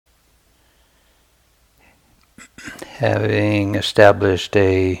Having established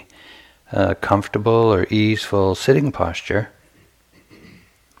a comfortable or easeful sitting posture,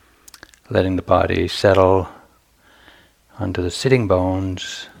 letting the body settle onto the sitting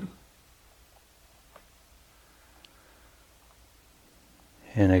bones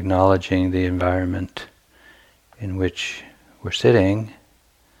and acknowledging the environment in which we're sitting,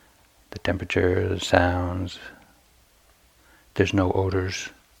 the temperature, the sounds. There's no odors.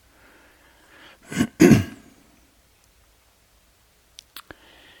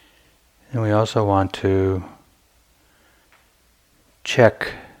 And we also want to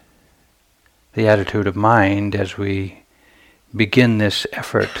check the attitude of mind as we begin this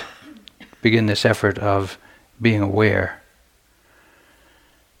effort of being aware.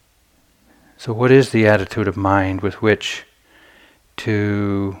 So what is the attitude of mind with which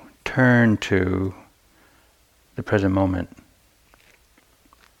to turn to the present moment?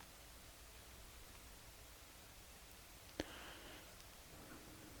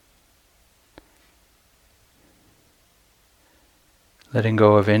 Letting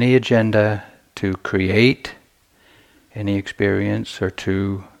go of any agenda to create any experience or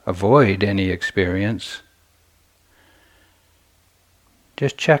to avoid any experience.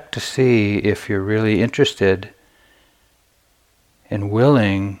 Just check to see if you're really interested and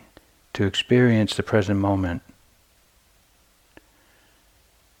willing to experience the present moment,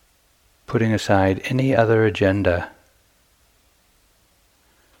 putting aside any other agenda,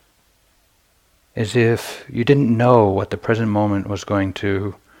 as if you didn't know what the present moment was going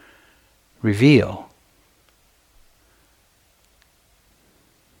to reveal.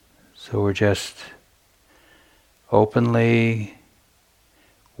 So we're just openly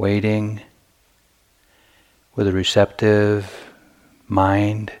waiting with a receptive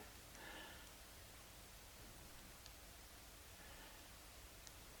mind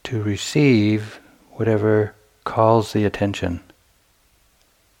to receive whatever calls the attention.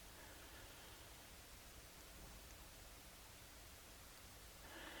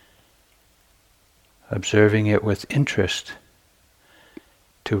 Observing it with interest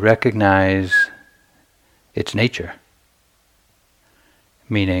to recognize its nature.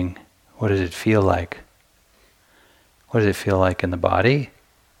 Meaning, what does it feel like? What does it feel like in the body?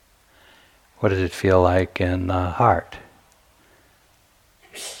 What does it feel like in the heart?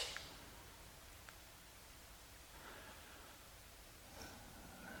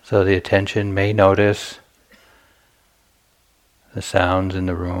 So the attention may notice the sounds in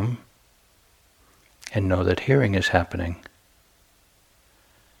the room and know that hearing is happening.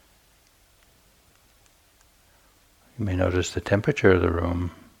 You may notice the temperature of the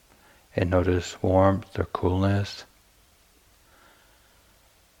room and notice warmth or coolness.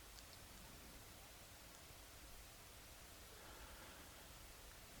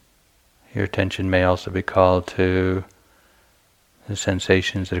 Your attention may also be called to the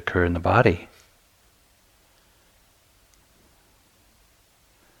sensations that occur in the body.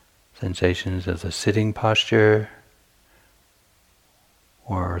 Sensations of the sitting posture,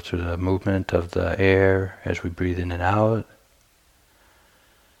 or through the movement of the air as we breathe in and out.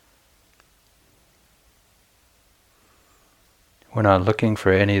 We're not looking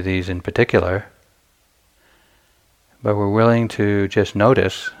for any of these in particular, but we're willing to just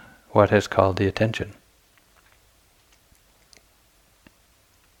notice what has called the attention.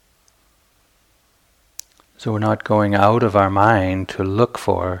 So we're not going out of our mind to look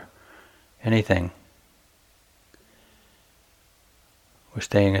for anything. We're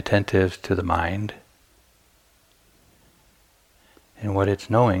staying attentive to the mind and what it's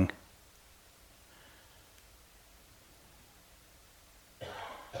knowing.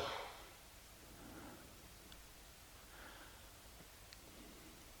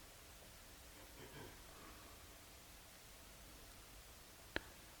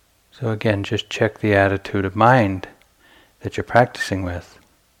 So again, just check the attitude of mind that you're practicing with.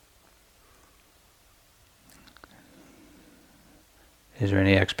 Is there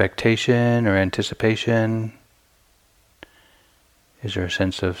any expectation or anticipation? Is there a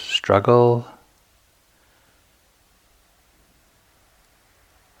sense of struggle?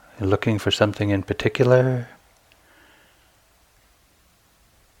 Are you looking for something in particular?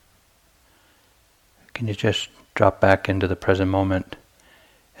 Can you just drop back into the present moment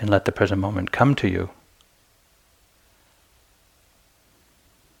and let the present moment come to you?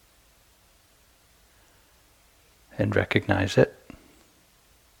 And recognize it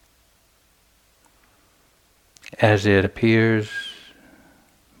as it appears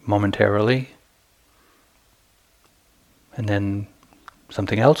momentarily, and then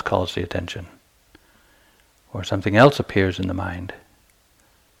something else calls the attention, or something else appears in the mind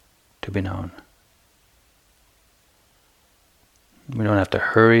to be known. We don't have to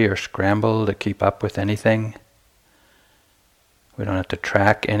hurry or scramble to keep up with anything. We don't have to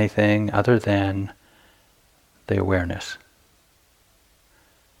track anything other than the awareness.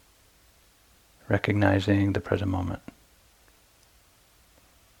 Recognizing the present moment.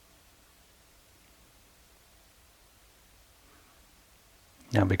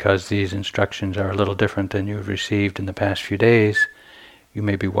 Now, because these instructions are a little different than you've received in the past few days, you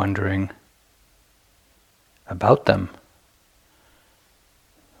may be wondering about them.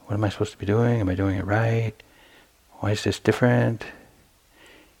 What am I supposed to be doing? Am I doing it right? Why is this different?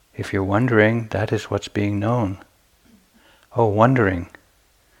 If you're wondering, that is what's being known. Oh, wondering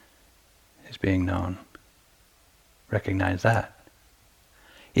is being known. Recognize that.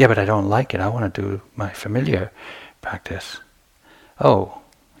 Yeah, but I don't like it. I want to do my familiar practice. Oh,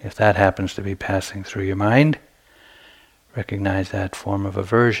 if that happens to be passing through your mind, recognize that form of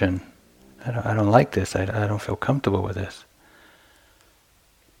aversion. I don't like this. I don't feel comfortable with this.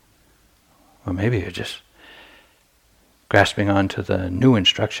 Or maybe you're just grasping onto the new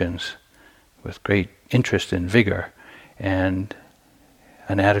instructions with great interest and vigor and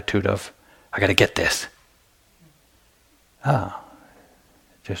an attitude of, I got to get this.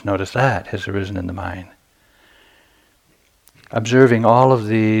 Just notice that has arisen in the mind. Observing all of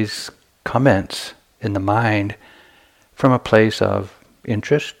these comments in the mind from a place of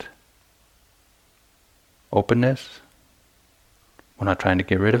interest, openness. We're not trying to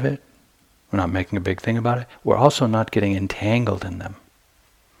get rid of it. We're not making a big thing about it. We're also not getting entangled in them.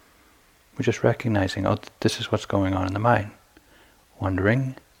 We're just recognizing, oh, this is what's going on in the mind.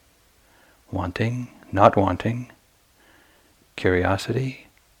 Wondering, wanting, not wanting, curiosity,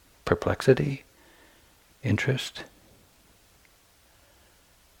 perplexity, interest.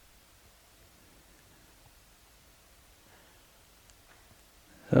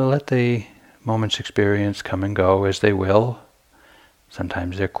 So let the moment's experience come and go as they will.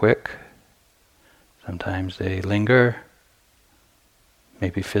 Sometimes they're quick. Sometimes they linger.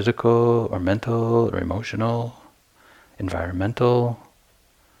 Maybe physical or mental or emotional, environmental.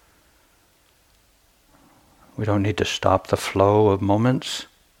 We don't need to stop the flow of moments.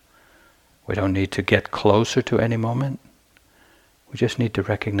 We don't need to get closer to any moment. We just need to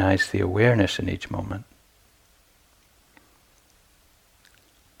recognize the awareness in each moment.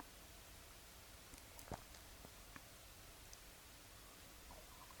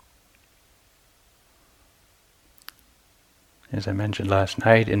 As I mentioned last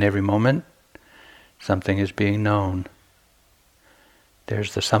night, in every moment, something is being known.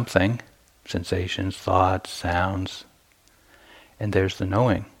 There's the something, sensations, thoughts, sounds, and there's the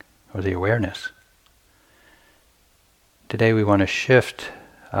knowing, or the awareness. Today we want to shift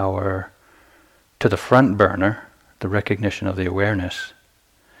to the front burner, the recognition of the awareness,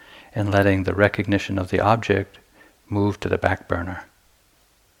 and letting the recognition of the object move to the back burner.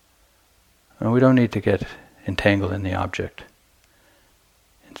 And we don't need to get entangled in the object.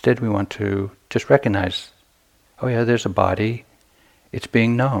 Instead, we want to just recognize, oh yeah, there's a body, it's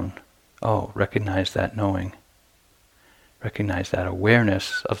being known. Oh, recognize that knowing. Recognize that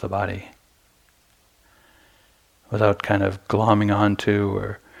awareness of the body. Without kind of glomming onto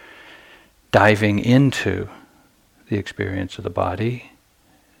or diving into the experience of the body,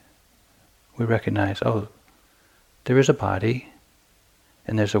 we recognize, oh, there is a body,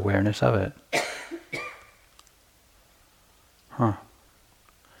 and there's awareness of it.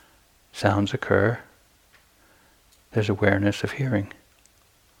 Sounds occur. There's awareness of hearing.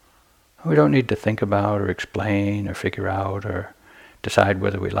 We don't need to think about or explain or figure out or decide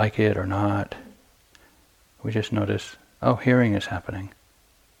whether we like it or not. We just notice, oh, hearing is happening.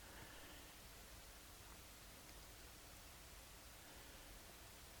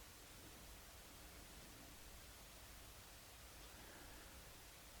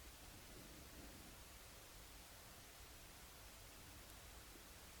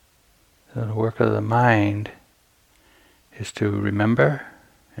 So the work of the mind is to remember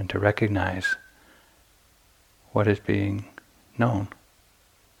and to recognize what is being known.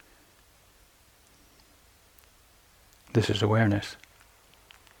 This is awareness.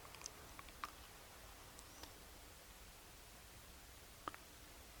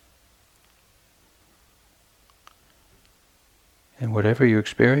 And whatever you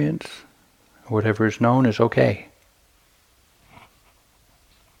experience, whatever is known is okay.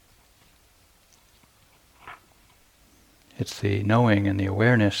 It's the knowing and the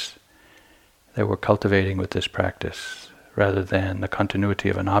awareness that we're cultivating with this practice, rather than the continuity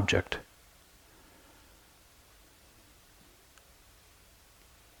of an object.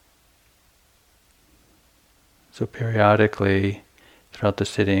 So periodically, throughout the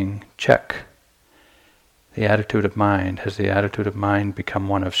sitting, check. The attitude of mind, has the attitude of mind become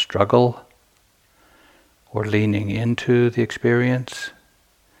one of struggle, or leaning into the experience,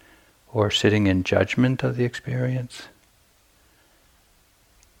 or sitting in judgment of the experience?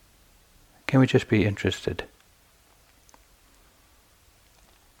 Can we just be interested?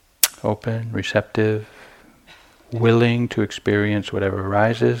 Open, receptive, willing to experience whatever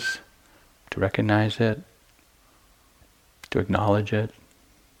arises, to recognize it, to acknowledge it.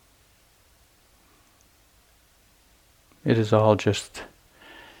 It is all just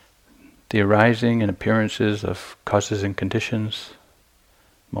the arising and appearances of causes and conditions,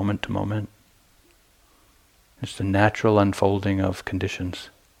 moment to moment. It's the natural unfolding of conditions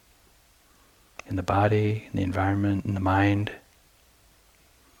in the body, in the environment, in the mind.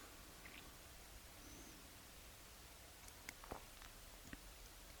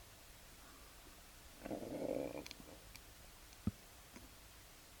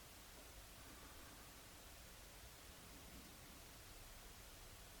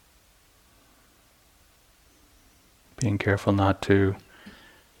 Being careful not to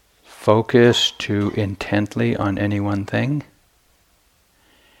focus too intently on any one thing,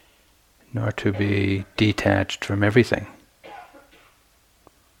 nor to be detached from everything.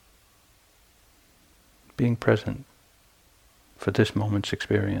 Being present for this moment's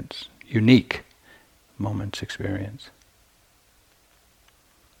experience, unique moment's experience.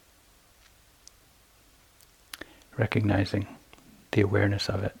 Recognizing the awareness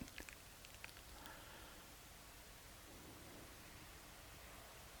of it.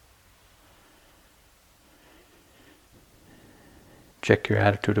 Check your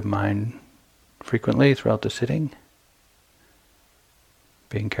attitude of mind frequently throughout the sitting.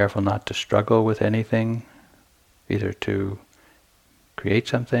 Being careful not to struggle with anything, either to create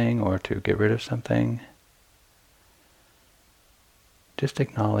something or to get rid of something. Just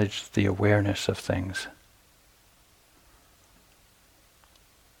acknowledge the awareness of things.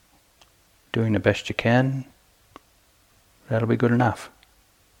 Doing the best you can, that'll be good enough.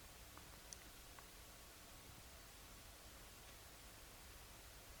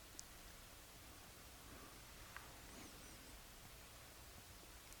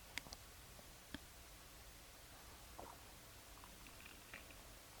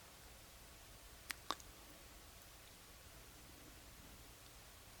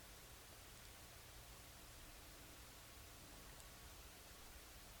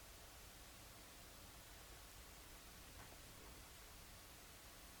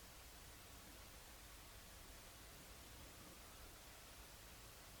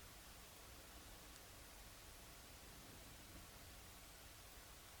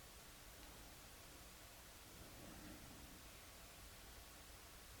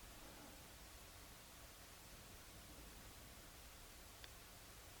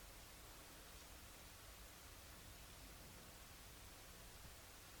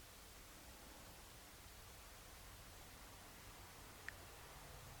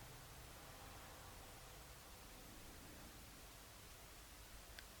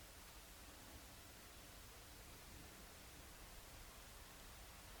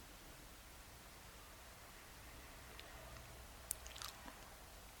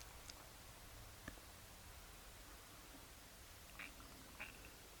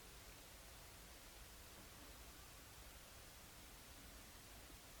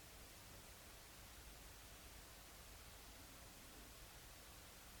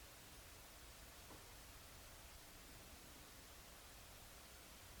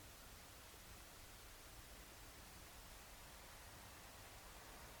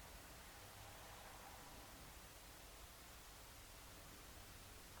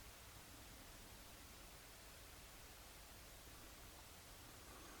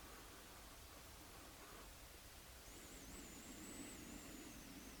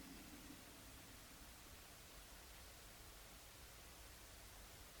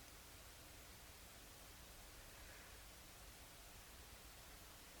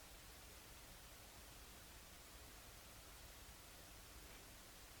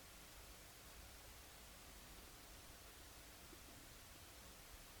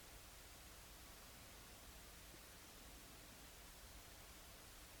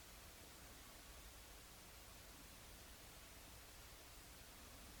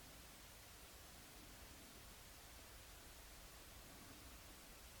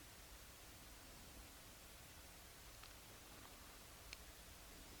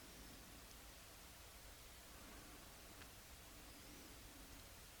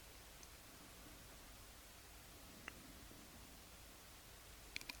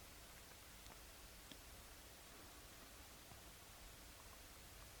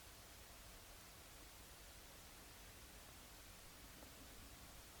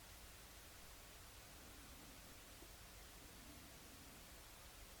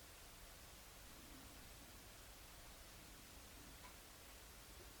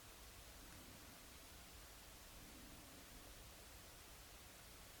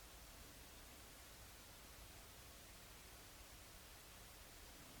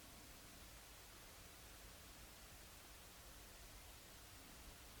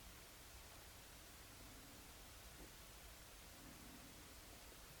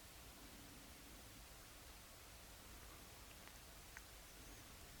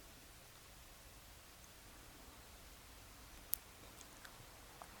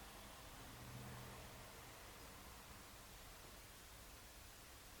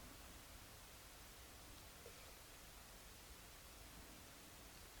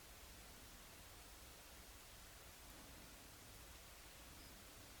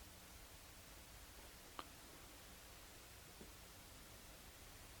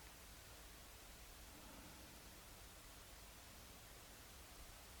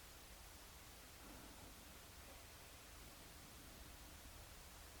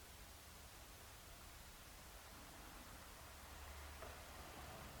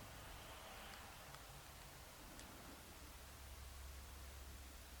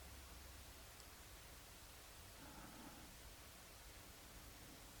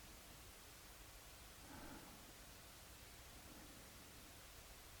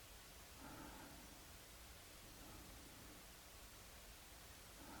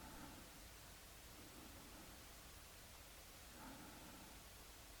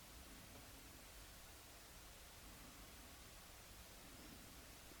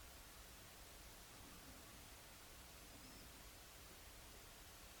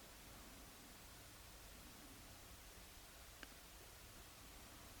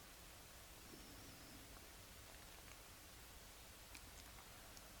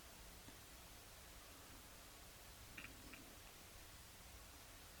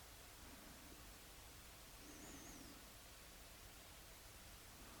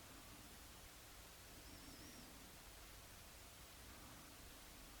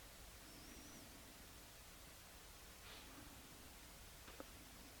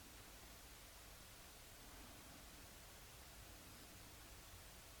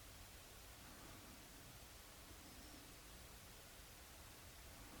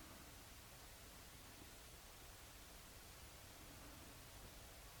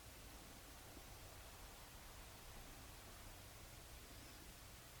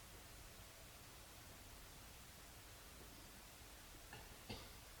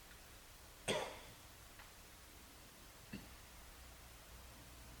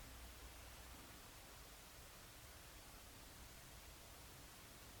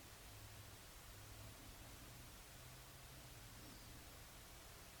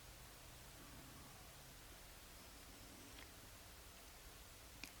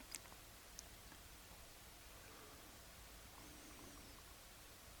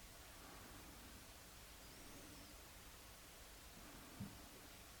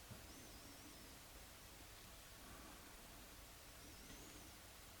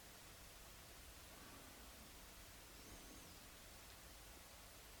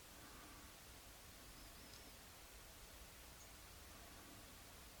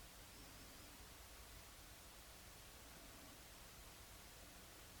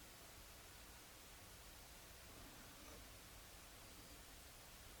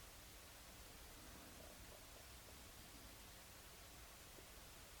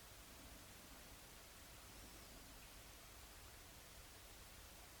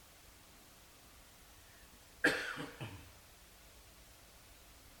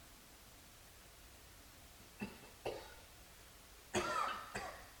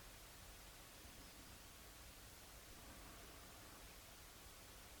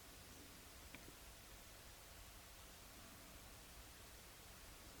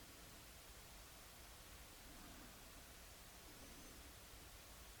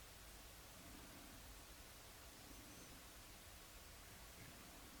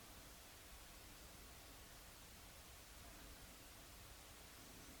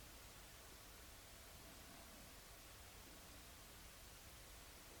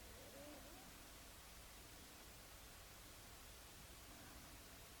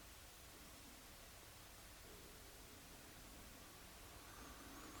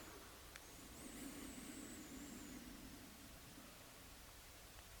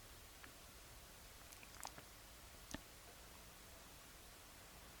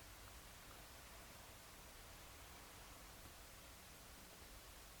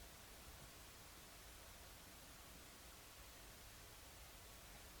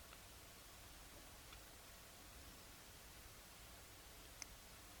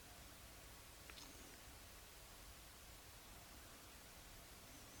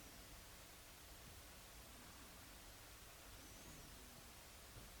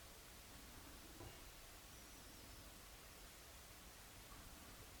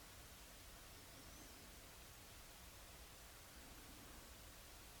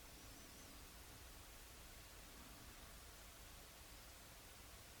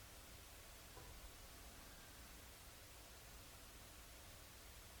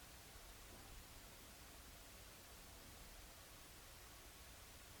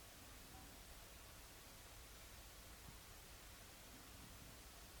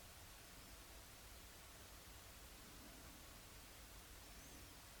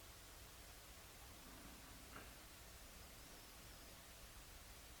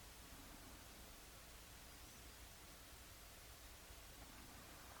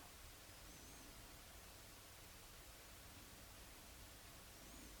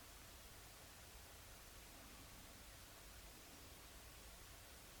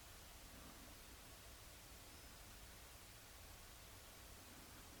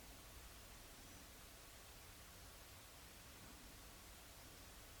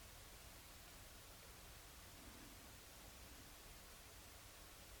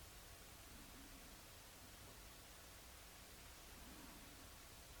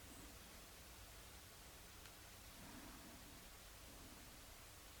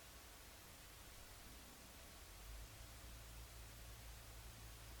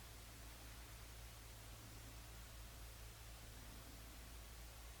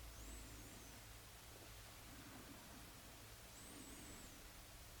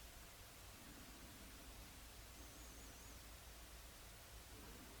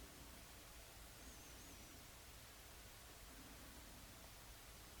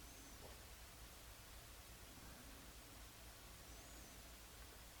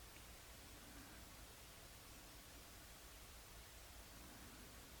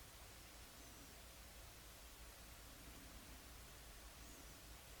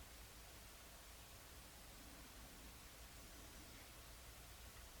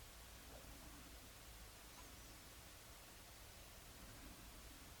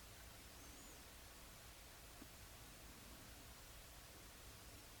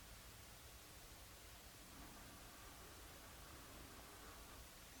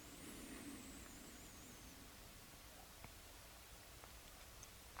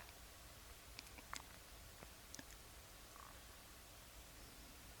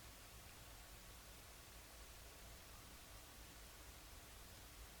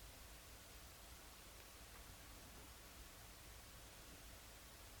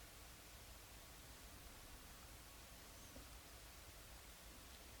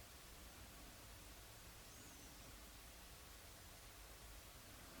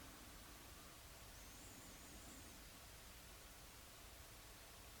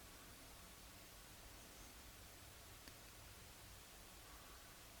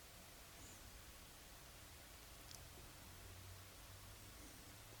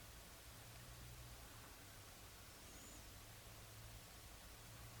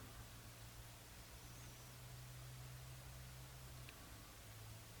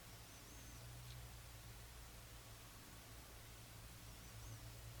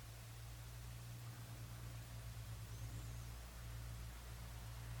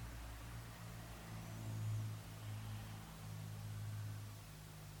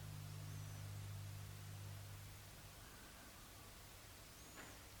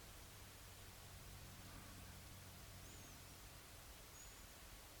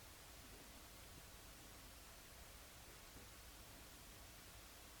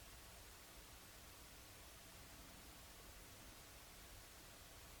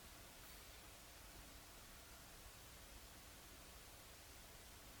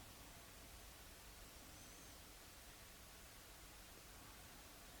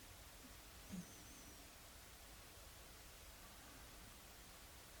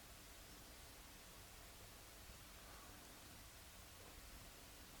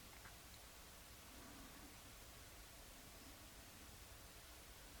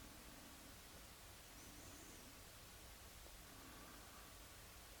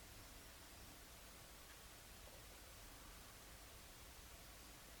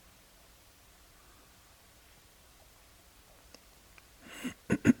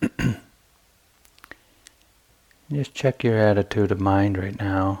 Just check your attitude of mind right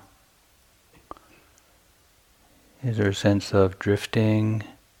now. Is there a sense of drifting?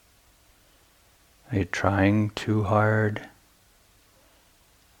 Are you trying too hard?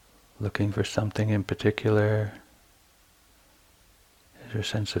 Looking for something in particular? Is there a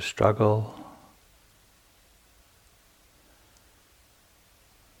sense of struggle?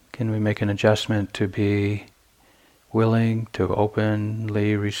 Can we make an adjustment to be willing to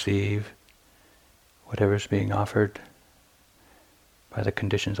openly receive whatever's being offered by the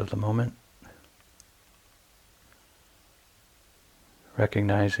conditions of the moment?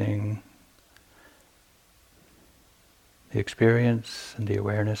 Recognizing the experience and the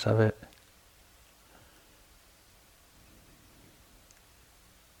awareness of it.